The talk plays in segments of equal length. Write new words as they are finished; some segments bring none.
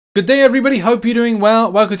Good day everybody, hope you're doing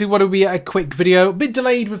well. Welcome to what will be a quick video. A bit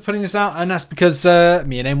delayed with putting this out, and that's because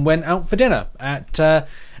me and Em went out for dinner at a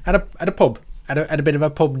pub, at a bit of a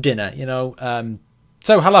pub dinner, you know.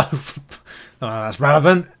 So hello. Oh, that's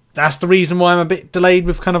relevant. That's the reason why I'm a bit delayed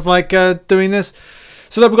with kind of like doing this.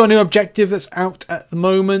 So we've got a new objective that's out at the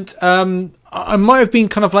moment. I might have been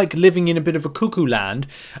kind of like living in a bit of a cuckoo land.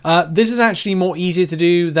 This is actually more easier to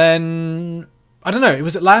do than... I don't know,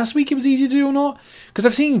 was it last week it was easy to do or not? Because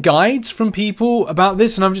I've seen guides from people about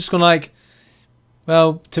this and I'm just going like,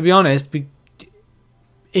 well, to be honest,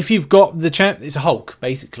 if you've got the champ, it's a Hulk,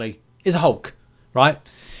 basically. It's a Hulk, right?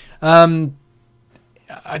 I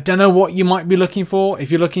don't know what you might be looking for. If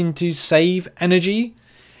you're looking to save energy,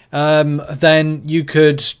 then you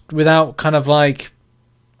could, without kind of like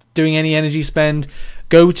doing any energy spend,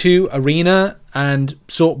 go to Arena and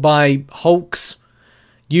sort by Hulks.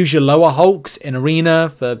 Use your lower Hulks in Arena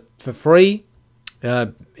for free.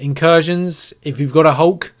 Incursions, if you've got a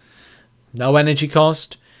Hulk, no energy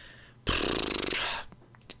cost.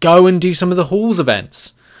 Go and do some of the Halls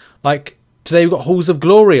events. Like today we've got Halls of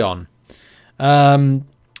Glory on.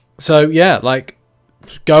 So yeah, like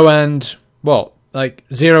go and, well, like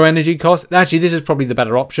 0 energy cost. Actually, this is probably the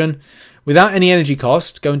better option. Without any energy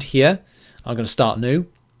cost, go into here. I'm going to start new.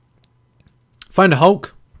 Find a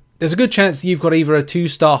Hulk. There's a good chance you've got either a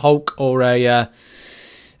 2-star Hulk or a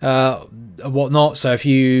whatnot. So if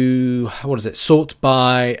you, what is it, sort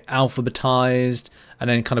by alphabetized and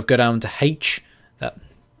then kind of go down to H.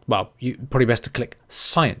 Well, you probably best to click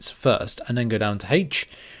Science first and then go down to H.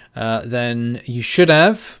 Then you should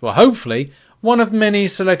have, well, hopefully, one of many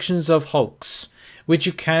selections of Hulks, which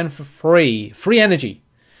you can for free. Free energy.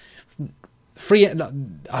 Free, I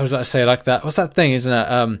was about to say it like that. What's that thing, isn't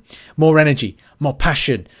it? More energy, more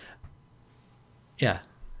passion. Yeah,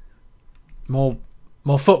 more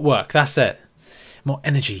footwork. That's it. More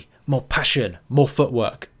energy, more passion, more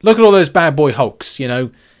footwork. Look at all those bad boy Hulks. You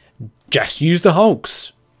know, just use the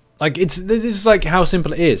Hulks. Like this is like how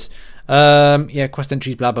simple it is. Yeah, quest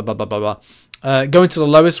entries. Blah blah blah blah blah blah. Go into the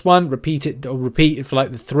lowest one. Repeat it for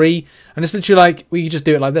like the 3, and it's literally like we just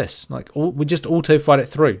do it like this. Like we just auto fight it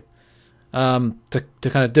through. To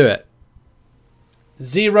kind of do it.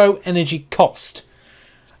 0 energy cost.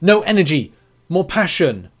 No energy. More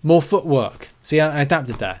passion, more footwork. See, I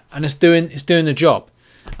adapted that, and it's doing the job.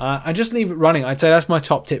 I just leave it running. I'd say that's my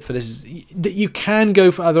top tip for this. That you can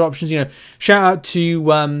go for other options. You know, shout out to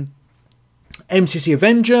MCOC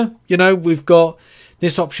Avenger. You know, we've got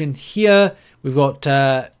this option here. We've got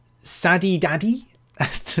Saddy Daddy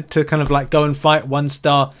to kind of like go and fight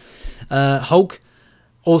 1-star Hulk.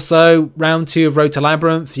 Also, round 2 of Road to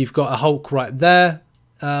Labyrinth. You've got a Hulk right there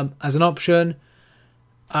as an option.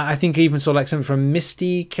 I think even saw like something from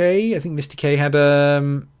Misty K. I think Misty K had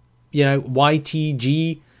you know,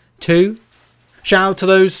 YTG2. Shout out to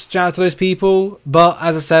those people. But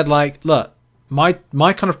as I said, like, look, my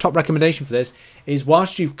kind of top recommendation for this is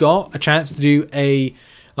whilst you've got a chance to do a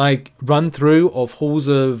like run through of Halls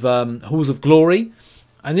of Glory,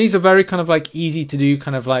 and these are very kind of like easy to do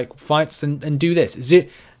kind of like fights, and do this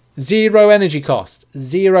 0 energy cost,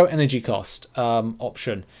 0 energy cost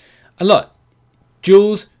option. And look,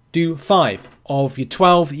 duels do 5 of your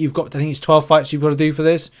 12 that you've got. I think it's 12 fights you've got to do for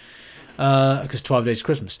this, because 12 days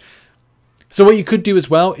Christmas. So what you could do as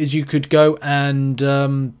well is you could go and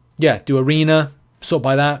yeah, do Arena, sort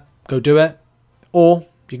by that, go do it, or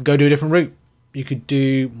you can go do a different route. You could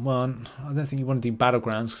do, well, I don't think you want to do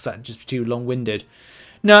Battlegrounds because that'd just be too long-winded.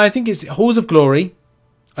 No, I think it's Halls of Glory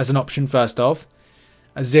as an option first off,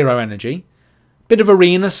 as 0 energy. Bit of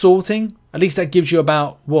Arena sorting. At least that gives you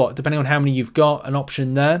about, what, depending on how many you've got, an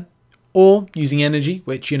option there. Or using energy,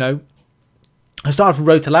 which, you know, I started from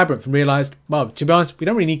Road to Labyrinth and realised, well, to be honest, we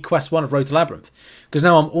don't really need Quest 1 of Road to Labyrinth. Because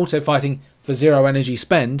now I'm auto-fighting for 0 energy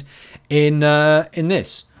spend in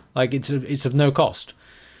this. Like, it's of no cost.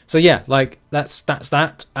 So, yeah, like, that's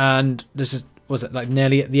that. And this is, was it like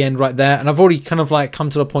nearly at the end right there, and I've already kind of like come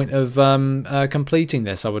to the point of completing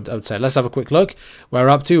this. I would say let's have a quick look where we're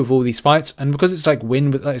up to with all these fights, and because it's like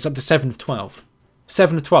win with, it's up to 7 of 12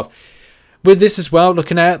 with this as well.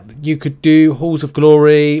 Looking at, you could do Halls of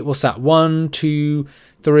Glory, what's that, 1 2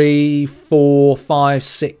 3 4 5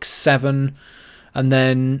 6 7 and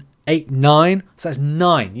then 8 9, so that's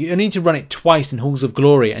 9. You need to run it twice in Halls of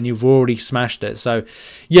Glory and you've already smashed it. So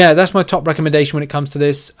yeah, that's my top recommendation when it comes to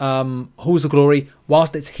this. Halls of Glory,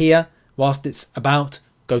 whilst it's here, whilst it's about,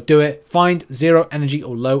 go do it. Find 0 energy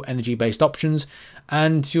or low energy based options,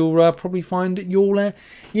 and you'll probably find you're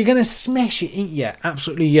gonna smash it, ain't you?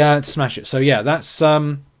 Absolutely smash it. So yeah, that's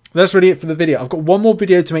that's really it for the video. I've got one more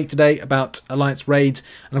video to make today about Alliance raids,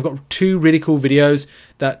 and I've got 2 really cool videos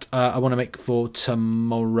that I want to make for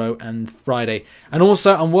tomorrow and Friday. And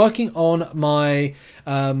also, I'm working on my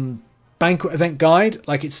Banquet Event guide.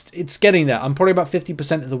 Like, it's getting there. I'm probably about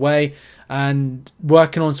 50% of the way, and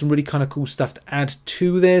working on some really kind of cool stuff to add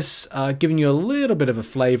to this, giving you a little bit of a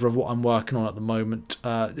flavour of what I'm working on at the moment.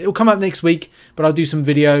 It'll come out next week, but I'll do some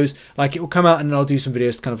videos. Like, it will come out and I'll do some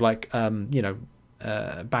videos to kind of like, you know,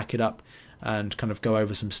 back it up and kind of go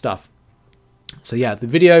over some stuff. So yeah, the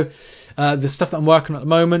video, the stuff that I'm working on at the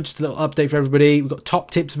moment, just a little update for everybody. We've got top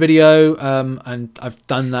tips video, and I've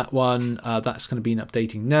done that one. That's going to be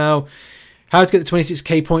updating now. How to get the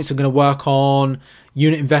 26k points. I'm going to work on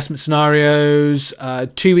unit investment scenarios,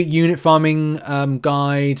 2-week unit farming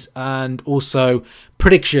guide, and also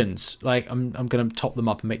predictions. Like, I'm going to top them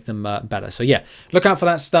up and make them better. So yeah, look out for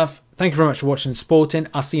that stuff. Thank you very much for watching and supporting.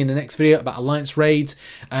 I'll see you in the next video about Alliance raids,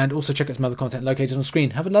 and also check out some other content located on screen.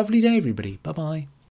 Have a lovely day, everybody. Bye bye.